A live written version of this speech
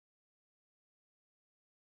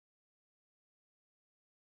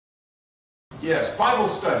Yes, Bible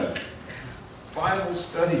study. Bible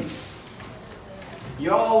study.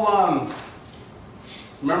 Y'all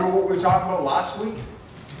remember what we were talking about last week?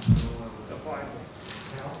 The Bible.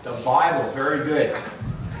 The Bible, very good.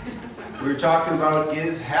 We were talking about,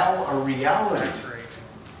 is hell a reality? That's right.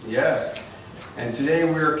 Yes. And today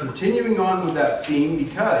we're continuing on with that theme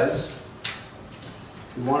because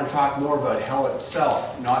we want to talk more about hell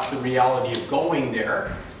itself, not the reality of going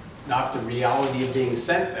there, not the reality of being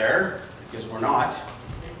sent there, because we're not.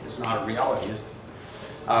 It's not a reality, is it?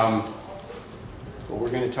 But we're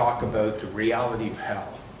going to talk about the reality of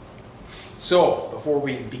hell. So, before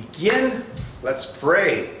we begin, let's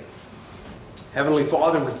pray. Heavenly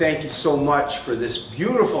Father, we thank you so much for this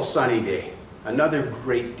beautiful sunny day. Another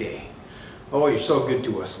great day. Oh, you're so good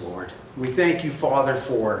to us, Lord. We thank you, Father,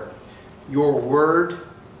 for your word,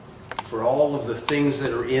 for all of the things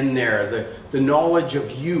that are in there, the knowledge of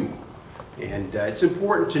you. And it's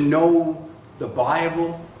important to know the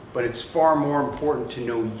Bible, but it's far more important to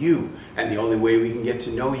know you. And the only way we can get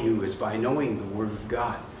to know you is by knowing the Word of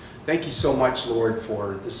God. Thank you so much, Lord,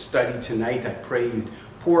 for this study tonight. I pray you'd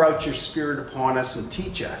pour out your Spirit upon us and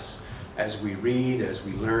teach us as we read, as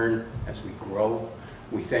we learn, as we grow.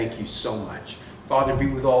 We thank you so much. Father, be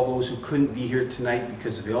with all those who couldn't be here tonight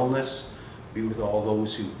because of illness. Be with all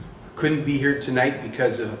those who couldn't be here tonight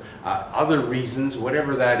because of other reasons,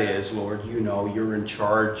 whatever that is, Lord. You know, you're in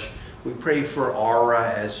charge. We pray for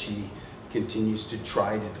Aura as she continues to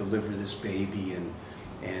try to deliver this baby.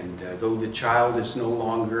 And though the child is no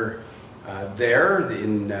longer there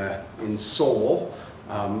in soul,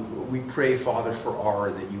 we pray, Father, for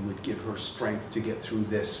Aura that you would give her strength to get through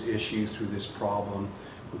this issue, through this problem.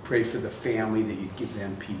 We pray for the family that you'd give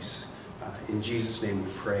them peace. In Jesus' name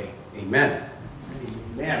we pray. Amen.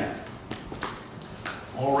 Amen.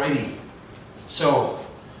 Alrighty. So,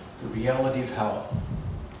 the reality of hell.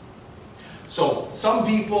 So, some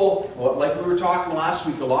people, well, like we were talking last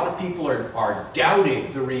week, a lot of people are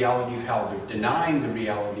doubting the reality of hell. They're denying the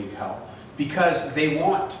reality of hell because they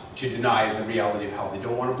want to deny the reality of hell. They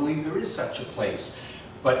don't want to believe there is such a place.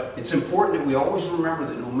 But it's important that we always remember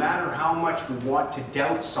that no matter how much we want to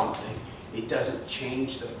doubt something, it doesn't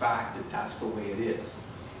change the fact that that's the way it is.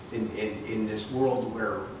 In this world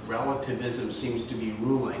where relativism seems to be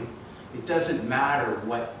ruling, it doesn't matter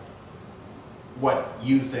what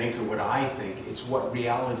you think or what I think. It's what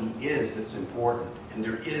reality is that's important. And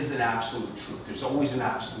there is an absolute truth. There's always an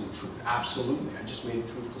absolute truth. Absolutely. I just made a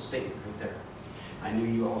truthful statement right there. I knew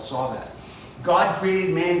you all saw that. God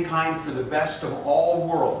created mankind for the best of all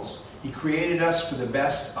worlds. He created us for the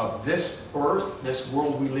best of this earth, this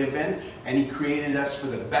world we live in, and He created us for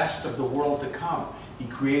the best of the world to come. He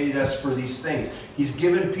created us for these things. He's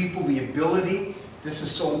given people the ability, this is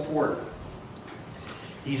so important,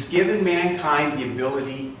 He's given mankind the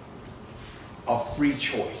ability of free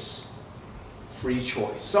choice. Free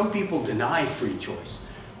choice. Some people deny free choice,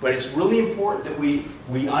 but it's really important that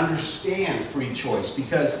we understand free choice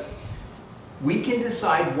because we can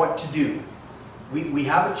decide what to do. We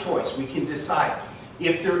have a choice. We can decide.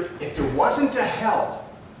 If there wasn't a hell,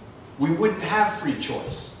 we wouldn't have free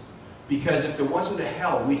choice. Because if there wasn't a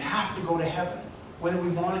hell, we'd have to go to heaven, whether we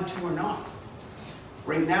wanted to or not.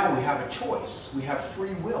 Right now, we have a choice. We have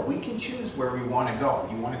free will. We can choose where we want to go.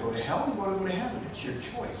 You want to go to hell? You want to go to heaven? It's your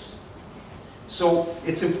choice. So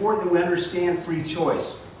it's important that we understand free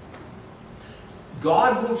choice.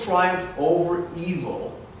 God will triumph over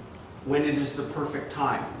evil when it is the perfect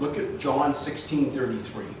time. Look at John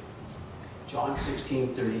 16:33. John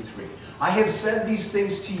 16:33. I have said these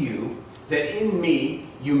things to you, that in me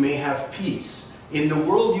you may have peace. In the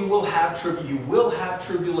world you will have tribulation. You will have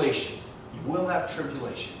tribulation. You will have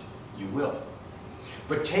tribulation. You will.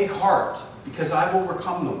 But take heart, because I've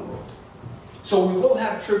overcome the world. So we will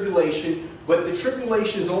have tribulation, but the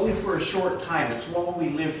tribulation is only for a short time. It's while we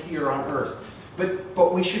live here on earth.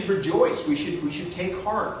 But we should rejoice. We should take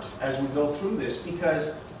heart as we go through this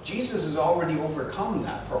because Jesus has already overcome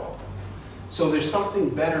that problem. So there's something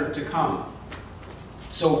better to come.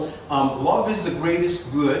 So love is the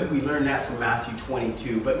greatest good. We learned that from Matthew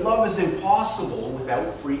 22. But love is impossible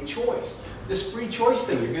without free choice. This free choice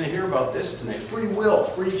thing, you're going to hear about this tonight. Free will,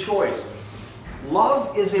 free choice.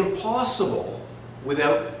 Love is impossible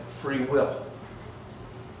without free will.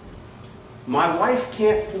 My wife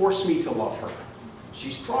can't force me to love her.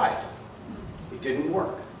 She's tried. It didn't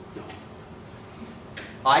work. No.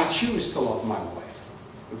 I choose to love my wife.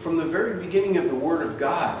 And from the very beginning of the Word of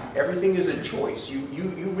God, everything is a choice. You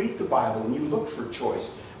read the Bible and you look for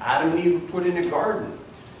choice. Adam and Eve were put in a garden.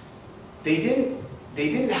 They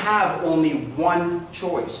didn't have only one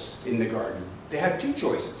choice in the garden. They had two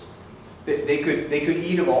choices. They could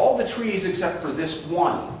eat of all the trees except for this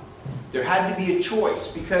one. There had to be a choice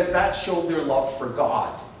because that showed their love for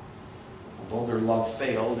God. Although their love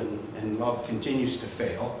failed and love continues to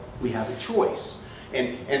fail, we have a choice.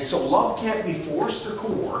 And so love can't be forced or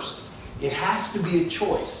coerced. It has to be a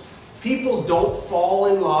choice. People don't fall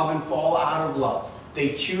in love and fall out of love.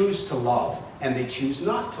 They choose to love and they choose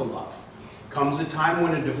not to love. Comes a time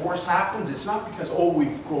when a divorce happens, it's not because, oh,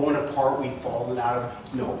 we've grown apart, we've fallen out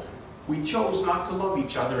of, no. We chose not to love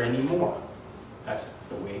each other anymore. That's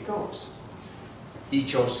the way it goes. He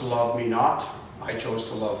chose to love me not, I chose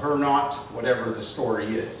to love her not, whatever the story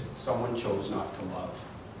is. Someone chose not to love.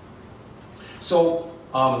 So,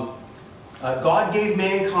 God gave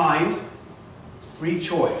mankind free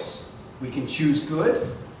choice. We can choose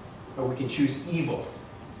good or we can choose evil.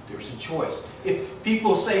 There's a choice. If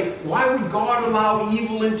people say, why would God allow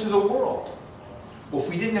evil into the world? Well, if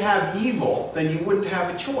we didn't have evil, then you wouldn't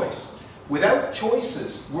have a choice. Without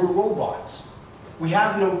choices, we're robots. We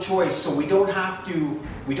have no choice, so we don't have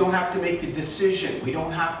to make a decision. We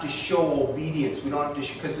don't have to show obedience. We don't have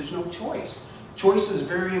to, because there's no choice. Choice is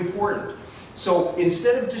very important. So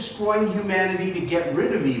instead of destroying humanity to get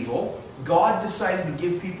rid of evil, God decided to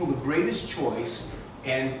give people the greatest choice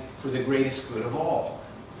and for the greatest good of all.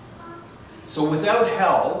 So without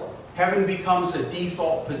hell, heaven becomes a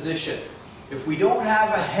default position. If we don't have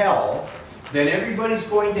a hell, then everybody's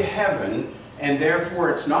going to heaven, and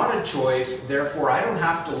therefore it's not a choice. Therefore I don't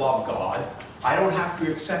have to love God. I don't have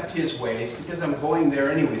to accept His ways because I'm going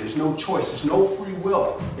there anyway. There's no choice. There's no free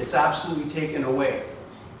will. It's absolutely taken away.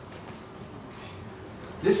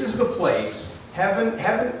 This is the place. Heaven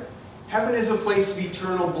is a place of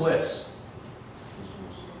eternal bliss.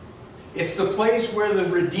 It's the place where the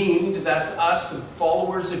redeemed, that's us, the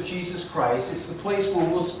followers of Jesus Christ, it's the place where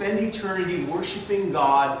we'll spend eternity worshiping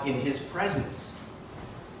God in His presence.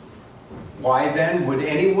 Why then would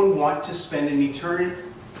anyone want to spend an eternity?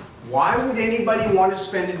 Why would anybody want to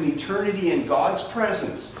spend an eternity in God's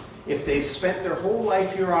presence if they've spent their whole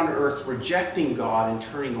life here on earth rejecting God and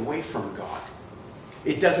turning away from God?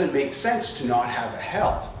 It doesn't make sense to not have a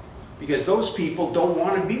hell. Because those people don't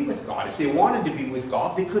want to be with God. If they wanted to be with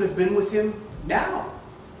God, they could have been with Him now.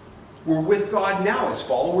 We're with God now as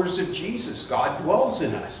followers of Jesus. God dwells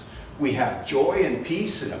in us. We have joy and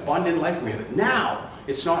peace and abundant life. We have it now.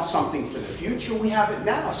 It's not something for the future. We have it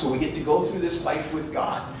now. So we get to go through this life with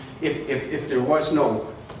God. If there was no,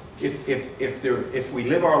 if we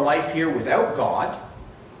live our life here without God,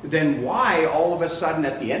 then why all of a sudden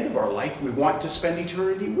at the end of our life we want to spend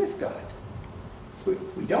eternity with God?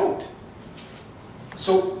 We don't.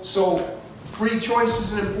 So free choice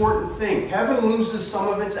is an important thing. Heaven loses some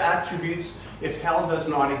of its attributes if hell does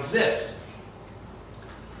not exist.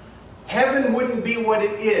 Heaven wouldn't be what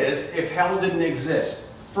it is if hell didn't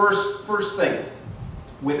exist. First thing,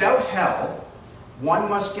 without hell, one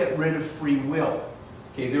must get rid of free will.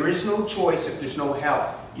 Okay, there is no choice if there's no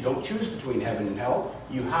hell. You don't choose between heaven and hell.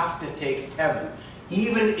 You have to take heaven.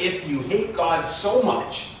 Even if you hate God so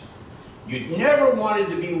much, you'd never wanted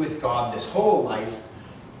to be with God this whole life,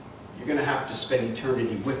 you're going to have to spend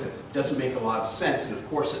eternity with Him. It doesn't make a lot of sense, and of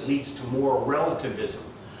course it leads to moral relativism.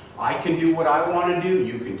 I can do what I want to do,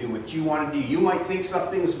 you can do what you want to do. You might think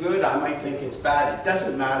something's good, I might think it's bad. It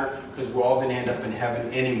doesn't matter because we're all going to end up in heaven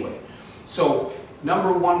anyway. So,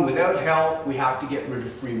 number one, without hell, we have to get rid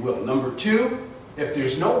of free will. Number two, if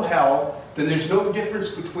there's no hell, then there's no difference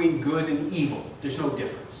between good and evil. There's no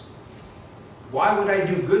difference. Why would I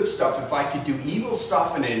do good stuff if I could do evil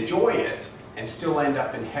stuff and enjoy it and still end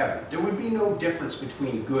up in heaven? There would be no difference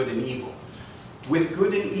between good and evil. With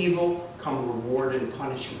good and evil come reward and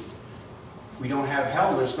punishment. If we don't have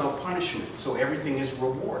hell, there's no punishment. So everything is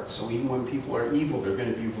reward. So even when people are evil, they're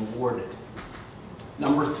going to be rewarded.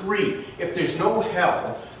 Number three, if there's no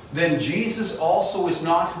hell, then Jesus also is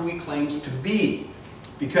not who He claims to be.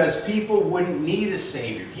 Because people wouldn't need a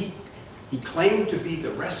Savior. He claimed to be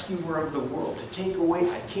the rescuer of the world, to take away,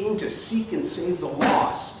 I came to seek and save the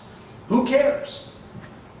lost. Who cares?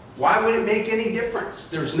 Why would it make any difference?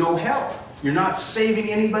 There's no hell. You're not saving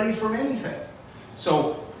anybody from anything.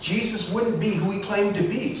 So Jesus wouldn't be who He claimed to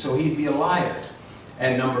be, so He'd be a liar.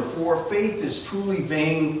 And number four, faith is truly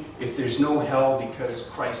vain if there's no hell because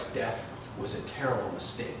Christ's death was a terrible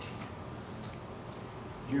mistake.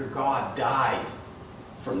 Your God died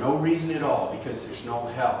for no reason at all because there's no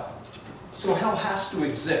hell. So hell has to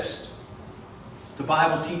exist. The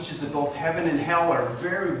Bible teaches that both heaven and hell are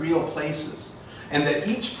very real places, and that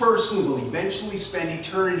each person will eventually spend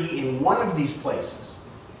eternity in one of these places.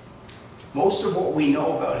 Most of what we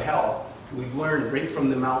know about hell, we've learned right from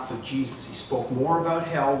the mouth of Jesus. He spoke more about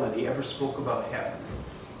hell than He ever spoke about heaven.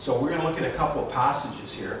 So we're going to look at a couple of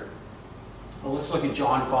passages here. Well, let's look at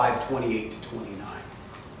John 5, 28 to 29.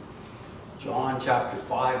 John chapter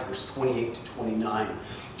 5, verse 28 to 29.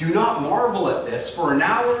 Do not marvel at this, for an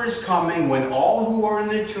hour is coming when all who are in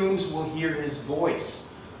their tombs will hear his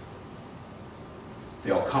voice.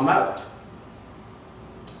 They'll come out.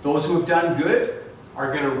 Those who have done good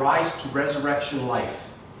are going to rise to resurrection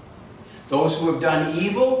life. Those who have done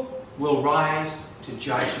evil will rise to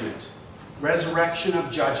judgment. Resurrection of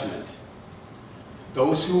judgment.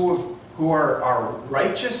 Those who are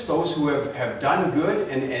righteous, those who have done good,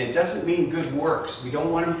 and it doesn't mean good works. We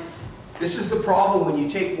don't want to. This is the problem when you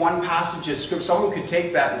take one passage of Scripture. Someone could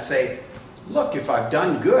take that and say, look, if I've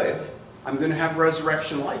done good, I'm going to have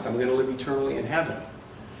resurrection life. I'm going to live eternally in heaven.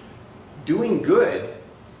 Doing good,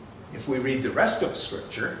 if we read the rest of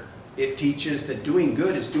Scripture, it teaches that doing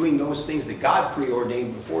good is doing those things that God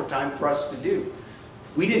preordained before time for us to do.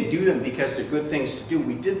 We didn't do them because they're good things to do.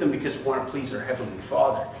 We did them because we want to please our Heavenly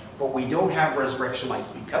Father. But we don't have resurrection life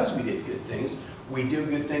because we did good things. We do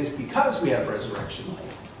good things because we have resurrection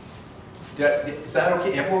life. Is that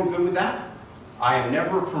okay? Everyone good with that? I am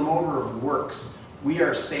never a promoter of works. We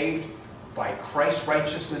are saved by Christ's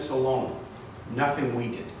righteousness alone. Nothing we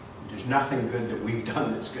did. There's nothing good that we've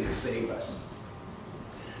done that's going to save us.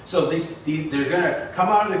 So they're going to come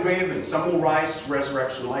out of the grave, and some will rise to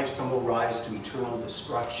resurrection life, some will rise to eternal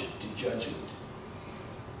destruction, to judgment.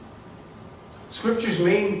 Scripture's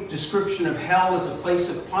main description of hell is a place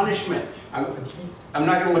of punishment. I'm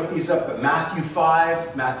not going to look these up, but Matthew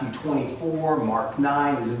 5, Matthew 24, Mark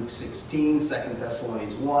 9, Luke 16, 2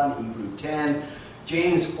 Thessalonians 1, Hebrew 10,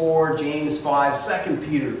 James 4, James 5, 2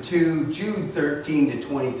 Peter 2, Jude 13 to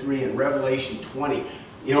 23, and Revelation 20.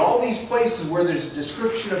 In all these places where there's a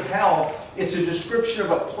description of hell, it's a description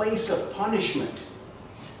of a place of punishment.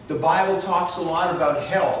 The Bible talks a lot about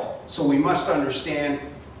hell, so we must understand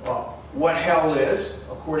what hell is,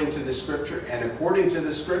 according to the Scripture. And according to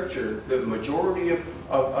the Scripture, the majority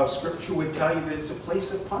of Scripture would tell you that it's a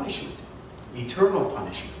place of punishment, eternal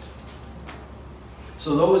punishment.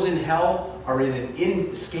 So those in hell are in an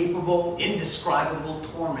inescapable, indescribable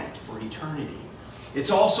torment for eternity. It's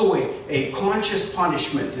also a conscious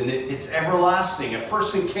punishment, and it's everlasting. A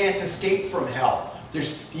person can't escape from hell.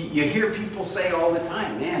 You hear people say all the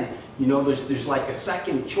time, man, you know, there's like a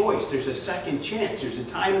second choice. There's a second chance. There's a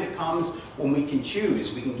time that comes when we can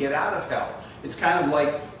choose. We can get out of hell. It's kind of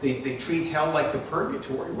like they treat hell like the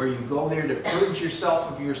purgatory, where you go there to purge yourself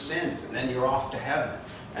of your sins, and then you're off to heaven.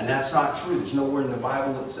 And that's not true. There's nowhere in the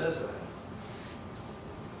Bible that says that.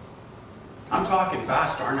 I'm talking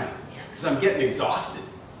fast, aren't I? Because I'm getting exhausted.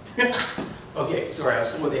 Okay, sorry, I'll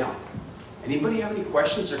slow down. Anybody have any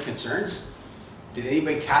questions or concerns? Did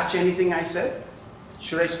anybody catch anything I said?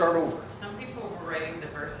 Should I start over? Some people were writing the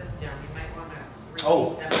verses down. You might want to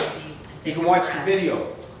repeat them. You can watch the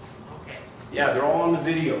video. Okay. Yeah, they're all on the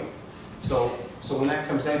video. So when that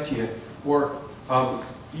comes out to you, or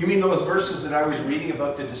you mean those verses that I was reading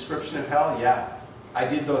about the description of hell? Yeah, I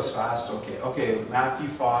did those fast. Okay, Matthew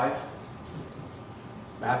 5.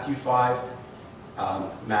 Matthew 5,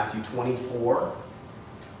 Matthew 24,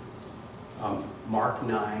 Mark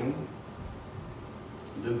 9,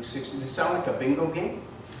 Luke 16. Does it sound like a bingo game?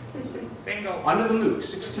 Bingo. Under the Luke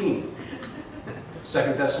 16, 2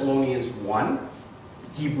 Thessalonians 1,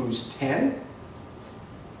 Hebrews 10,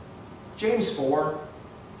 James 4,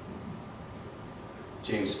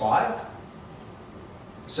 James 5,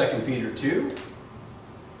 2 Peter 2,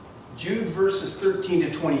 Jude verses 13 to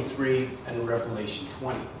 23, and Revelation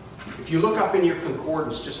 20. If you look up in your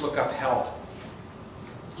concordance, just look up hell.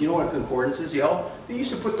 Do you know what a concordance is? They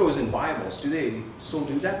used to put those in Bibles. Do they still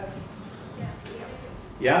do that?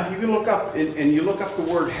 Yeah, you can look up, and you look up the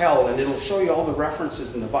word hell, and it'll show you all the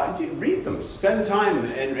references in the Bible. Read them. Spend time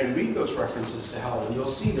and read those references to hell, and you'll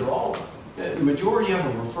see they're all, the majority of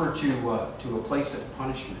them refer to a place of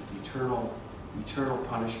punishment, eternal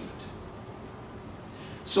punishment.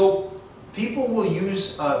 So people will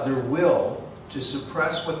use their will to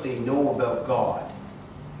suppress what they know about God.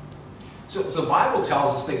 So the Bible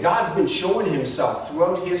tells us that God's been showing himself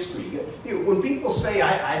throughout history. When people say,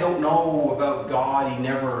 I don't know about God, I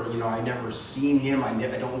never seen him, I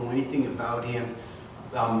don't know anything about him.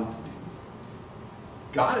 God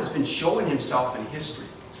has been showing himself in history,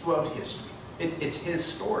 throughout history. It's his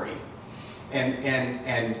story.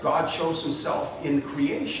 And God shows himself in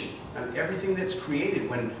creation. And everything that's created.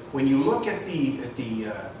 When you look at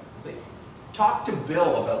talk to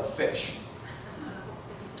Bill about fish.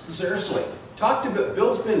 Seriously, talk to Bill.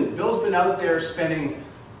 Bill's been out there spending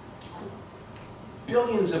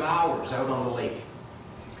billions of hours out on the lake.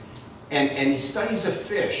 and he studies a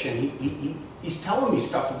fish, and he's telling me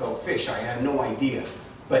stuff about fish. I had no idea.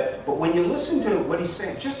 But when you listen to what he's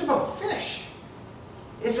saying, just about fish,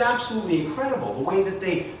 it's absolutely incredible. The way that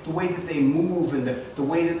they move, and the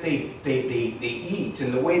way that they eat,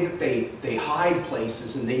 and the way that they hide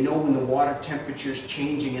places, and they know when the water temperature is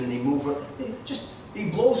changing and they move.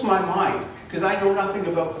 It blows my mind, because I know nothing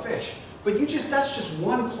about fish. But that's just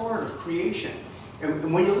one part of creation.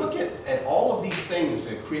 And when you look at all of these things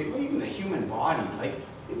that create, even the human body, like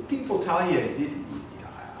people tell you,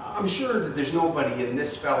 I'm sure that there's nobody in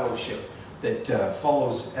this fellowship that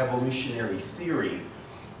follows evolutionary theory,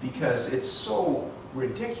 because it's so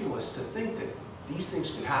ridiculous to think that these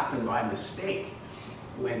things could happen by mistake.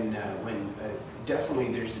 When definitely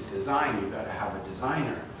there's a design, you've got to have a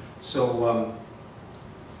designer. So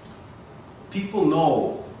people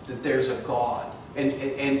know that there's a God,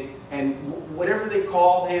 and whatever they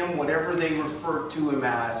call him, whatever they refer to him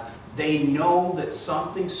as, they know that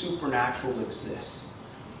something supernatural exists.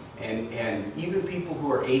 And even people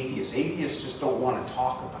who are atheists just don't want to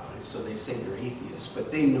talk about it, so they say they're atheists,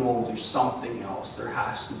 but they know there's something else. There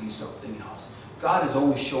has to be something else. God has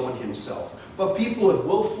always shown himself, but people have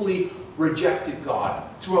willfully rejected God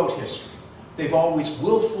throughout history. They've always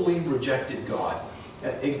willfully rejected God.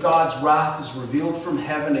 God's wrath is revealed from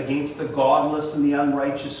heaven against the godless and the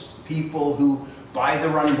unrighteous people who by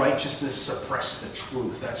their unrighteousness suppress the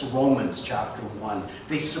truth. That's Romans chapter 1.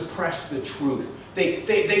 They suppress the truth.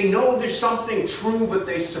 They know there's something true, but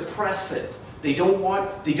they suppress it. They don't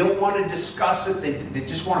want to discuss it. They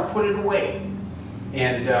just want to put it away.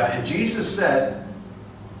 And Jesus said,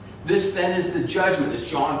 "This then is the judgment," is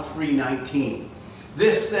John 3:19.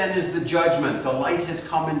 "This then is the judgment. The light has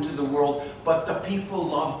come into the world, but the people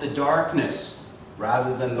loved the darkness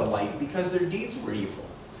rather than the light, because their deeds were evil."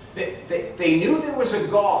 They knew there was a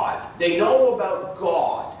God. They know about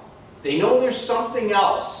God. They know there's something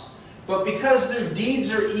else. But because their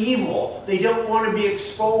deeds are evil, they don't want to be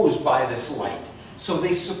exposed by this light. So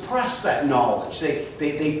they suppress that knowledge.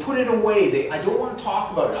 They put it away. I don't want to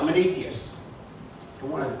talk about it. I'm an atheist. I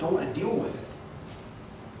don't want to deal with it.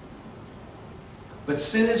 But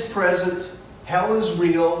sin is present, hell is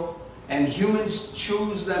real, and humans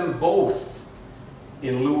choose them both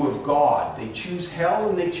in lieu of God. They choose hell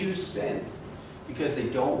and they choose sin because they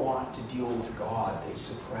don't want to deal with God. They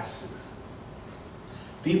suppress him.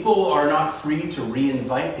 People are not free to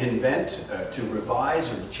invent, to revise,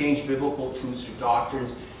 or to change biblical truths or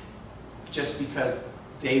doctrines just because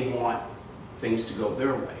they want things to go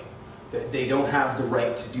their way. They don't have the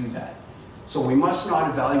right to do that. So we must not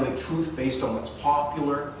evaluate truth based on what's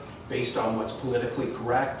popular, based on what's politically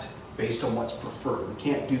correct, based on what's preferred. We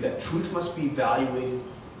can't do that. Truth must be evaluated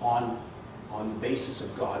on the basis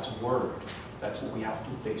of God's Word. That's what we have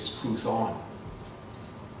to base truth on.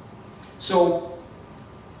 So,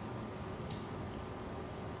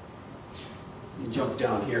 you jump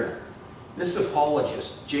down here. This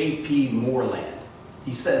apologist, J.P. Moreland,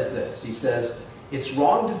 he says this. He says, "It's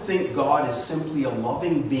wrong to think God is simply a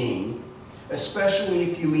loving being, especially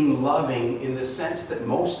if you mean loving in the sense that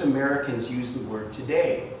most Americans use the word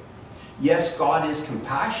today. Yes, God is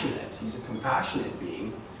compassionate. He's a compassionate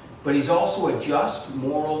being, but he's also a just,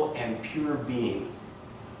 moral, and pure being."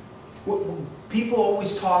 People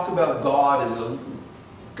always talk about God as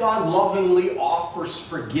God lovingly offers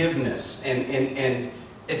forgiveness, and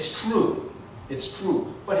it's true. It's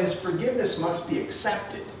true. But his forgiveness must be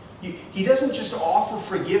accepted. He doesn't just offer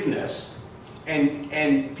forgiveness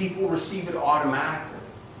and people receive it automatically.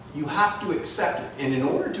 You have to accept it. And in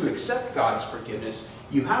order to accept God's forgiveness,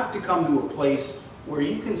 you have to come to a place where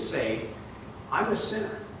you can say, "I'm a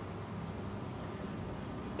sinner."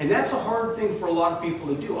 And that's a hard thing for a lot of people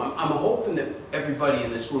to do. I'm hoping that everybody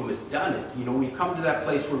in this room has done it. You know, we've come to that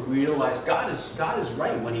place where we realize God is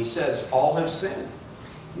right when he says all have sinned.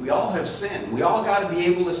 We all have sinned. We all got to be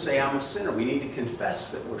able to say, "I'm a sinner." We need to confess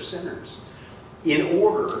that we're sinners in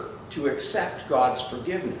order to accept God's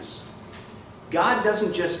forgiveness. God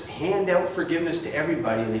doesn't just hand out forgiveness to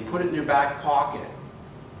everybody and they put it in their back pocket,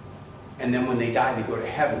 and then when they die they go to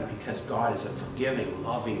heaven, because God is a forgiving,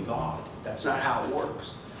 loving God. That's not how it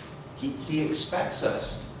works. He expects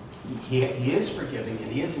us. He is forgiving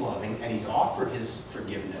and he is loving, and he's offered his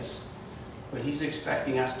forgiveness, but he's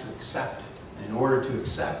expecting us to accept it. And in order to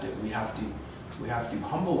accept it, we have to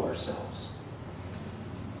humble ourselves.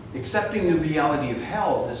 Accepting the reality of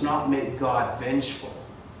hell does not make God vengeful.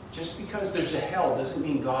 Just because there's a hell doesn't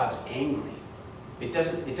mean God's angry. It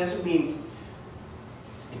doesn't mean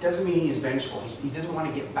he's vengeful. He doesn't want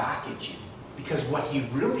to get back at you. Because what he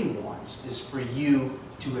really wants is for you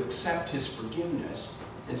to accept his forgiveness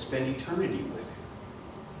and spend eternity with him.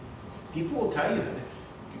 People will tell you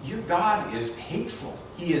that your God is hateful.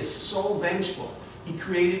 He is so vengeful. He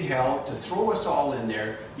created hell to throw us all in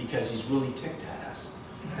there because he's really ticked at us.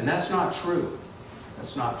 And that's not true.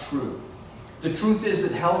 That's not true. The truth is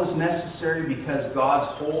that hell is necessary because God's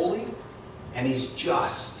holy and he's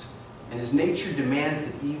just. And his nature demands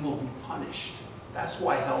that evil be punished. That's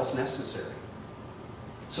why hell's necessary.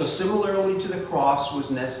 So similarly to the cross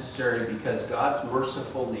was necessary because God's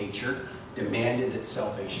merciful nature demanded that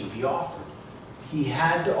salvation be offered. He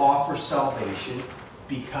had to offer salvation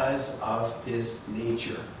because of his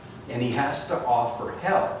nature. And he has to offer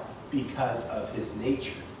hell because of his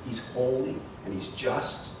nature. He's holy and he's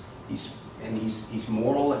just. He's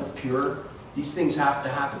moral and pure. These things have to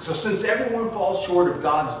happen. So since everyone falls short of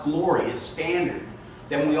God's glory, his standard,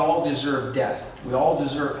 then we all deserve death. We all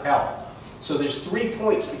deserve hell. So there's 3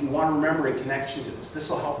 points that you want to remember in connection to this. This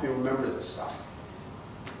will help you remember this stuff.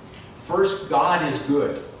 First, God is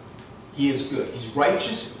good. He is good. He's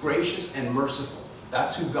righteous, gracious, and merciful.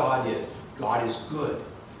 That's who God is. God is good.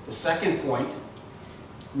 The second point,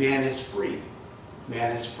 man is free.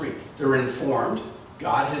 Man is free. They're informed.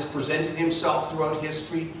 God has presented himself throughout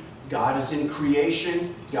history. God is in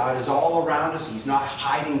creation. God is all around us. He's not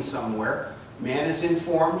hiding somewhere. Man is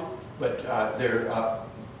informed, but they're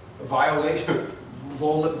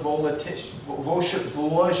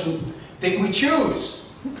we choose.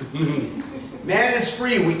 Man is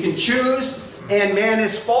free. We can choose, and man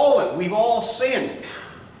is fallen. We've all sinned.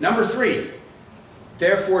 Number 3,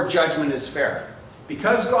 therefore judgment is fair.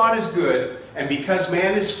 Because God is good, and because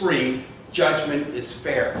man is free, judgment is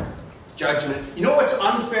fair. Judgment. You know what's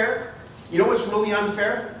unfair? You know what's really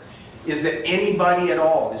unfair? Is that anybody at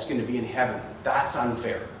all is going to be in heaven. That's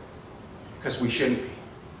unfair. Because we shouldn't be.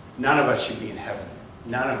 None of us should be in heaven.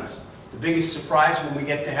 None of us. The biggest surprise when we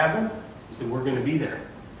get to heaven is that we're going to be there.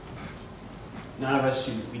 None of us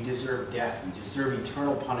should. We deserve death. We deserve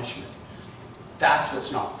eternal punishment. That's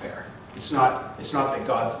what's not fair. It's not that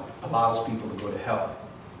God allows people to go to hell.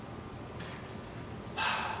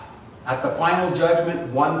 At the final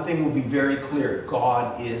judgment, one thing will be very clear.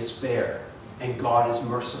 God is fair, and God is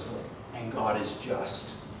merciful, and God is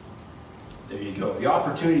just. There you go. The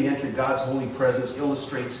opportunity to enter God's holy presence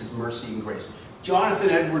illustrates his mercy and grace. Jonathan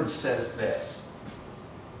Edwards says this: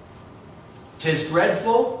 "'Tis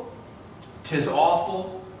dreadful, 'tis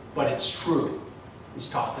awful, but it's true." He's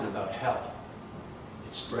talking about hell.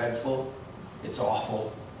 It's dreadful, it's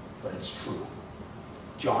awful, but it's true.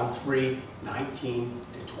 John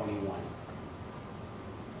 3:19-21.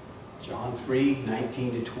 John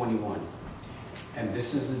 3:19-21. And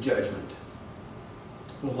this is the judgment.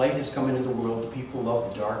 The light has come into the world. People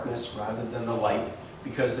love the darkness rather than the light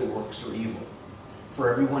because their works are evil.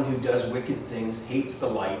 For everyone who does wicked things hates the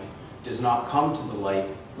light, does not come to the light,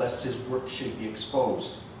 lest his work should be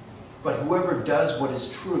exposed. But whoever does what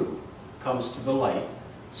is true comes to the light,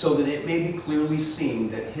 so that it may be clearly seen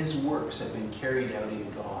that his works have been carried out in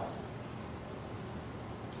God.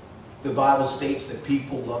 The Bible states that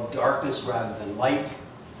people love darkness rather than light.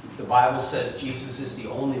 The Bible says Jesus is the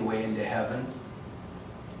only way into heaven.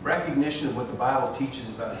 Recognition of what the Bible teaches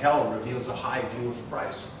about hell reveals a high view of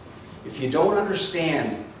Christ. If you don't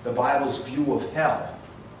understand the Bible's view of hell,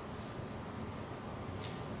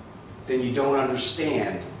 then you don't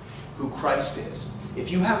understand who Christ is. If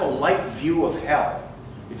you have a light view of hell,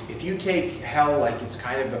 if you take hell like it's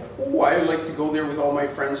kind of I like to go there with all my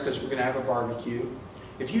friends because we're going to have a barbecue.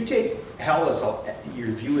 If you take hell as your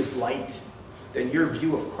view is light, then your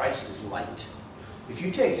view of Christ is light. If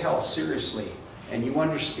you take hell seriously and you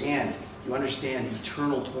understand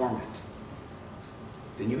eternal torment,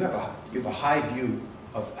 then you have a high view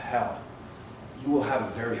of hell. You will have a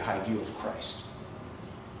very high view of Christ.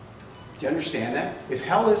 Do you understand that? If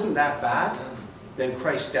hell isn't that bad, then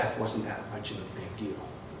Christ's death wasn't that much of a big deal.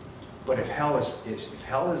 But if hell is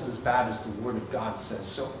as bad as the Word of God says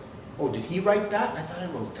so. Oh, did he write that? I thought I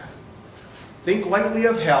wrote that. Think lightly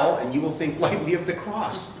of hell, and you will think lightly of the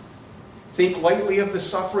cross. Think lightly of the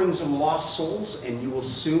sufferings of lost souls, and you will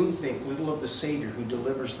soon think little of the Savior who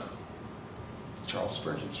delivers them. Charles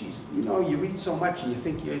Spurgeon, Jesus. You know, you read so much and you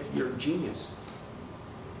think you're a genius.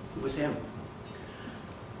 It was him.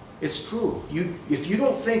 It's true. If you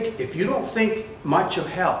don't think much of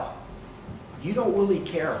hell, you don't really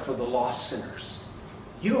care for the lost sinners.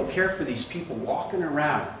 You don't care for these people walking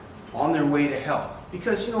around on their way to hell,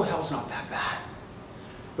 because you know hell's not that bad.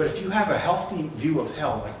 But if you have a healthy view of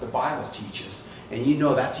hell, like the Bible teaches, and you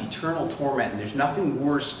know that's eternal torment, and there's nothing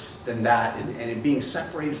worse than that, and it being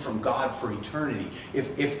separated from God for eternity,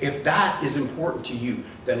 if that is important to you,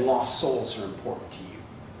 then lost souls are important to you.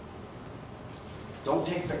 Don't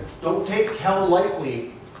take hell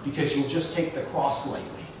lightly because you'll just take the cross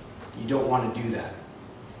lightly. You don't want to do that.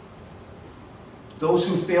 Those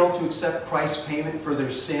who fail to accept Christ's payment for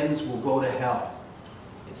their sins will go to hell.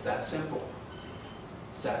 It's that simple.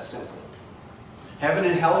 It's that simple. Heaven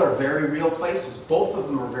and hell are very real places. Both of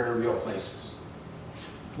them are very real places.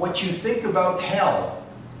 What you think about hell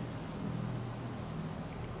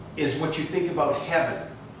is what you think about heaven.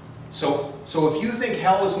 So if you think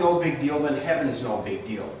hell is no big deal, then heaven is no big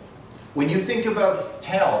deal. When you think about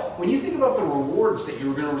hell, when you think about the rewards that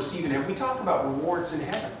you're going to receive in heaven, we talk about rewards in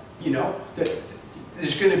heaven. You know,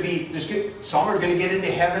 some are going to get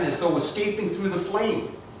into heaven as though escaping through the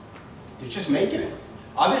flame. They're just making it.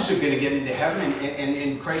 Others are going to get into heaven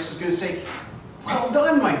and Christ is going to say, well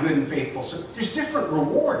done, my good and faithful servant. There's different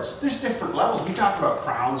rewards. There's different levels. We talk about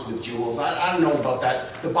crowns with jewels. I don't know about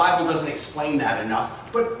that. The Bible doesn't explain that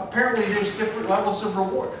enough. But apparently there's different levels of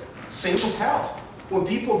reward. Same with hell. When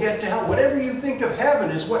people get to hell, whatever you think of heaven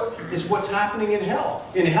is what's happening in hell.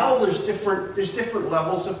 In hell, there's different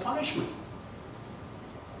levels of punishment.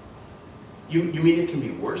 You mean it can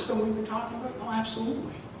be worse than we've been talking about? No,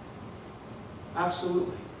 absolutely.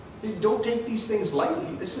 Absolutely. Don't take these things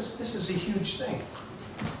lightly. This is a huge thing.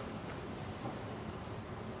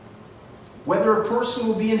 Whether a person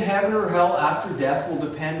will be in heaven or hell after death will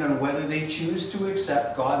depend on whether they choose to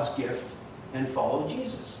accept God's gift and follow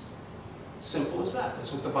Jesus. Simple as that.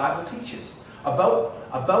 That's what the Bible teaches.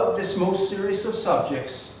 About this most serious of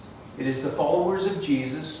subjects, it is the followers of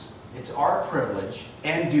Jesus, it's our privilege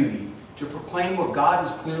and duty to proclaim what God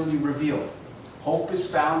has clearly revealed. Hope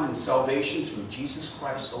is found in salvation through Jesus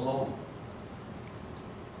Christ alone.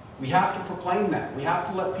 We have to proclaim that. We have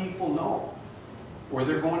to let people know, or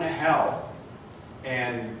they're going to hell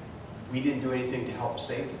and we didn't do anything to help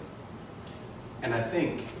save them. And I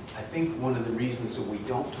think one of the reasons that we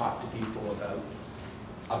don't talk to people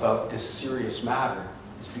about this serious matter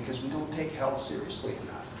is because we don't take hell seriously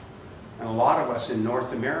enough. And a lot of us in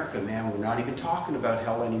North America, man, we're not even talking about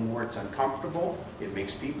hell anymore. It's uncomfortable. It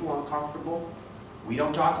makes people uncomfortable. We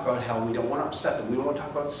don't talk about hell. We don't want to upset them. We don't want to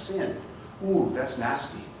talk about sin. Ooh, that's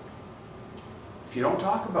nasty. If you don't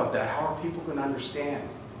talk about that, how are people going to understand?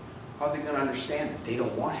 How are they going to understand that they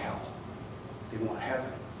don't want hell? They want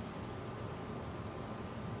heaven.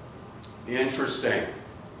 Interesting.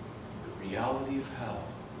 The reality of hell.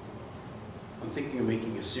 I'm thinking of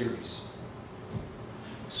making a series.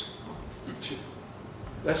 So,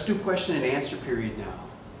 let's do question and answer period now.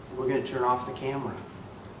 We're going to turn off the camera.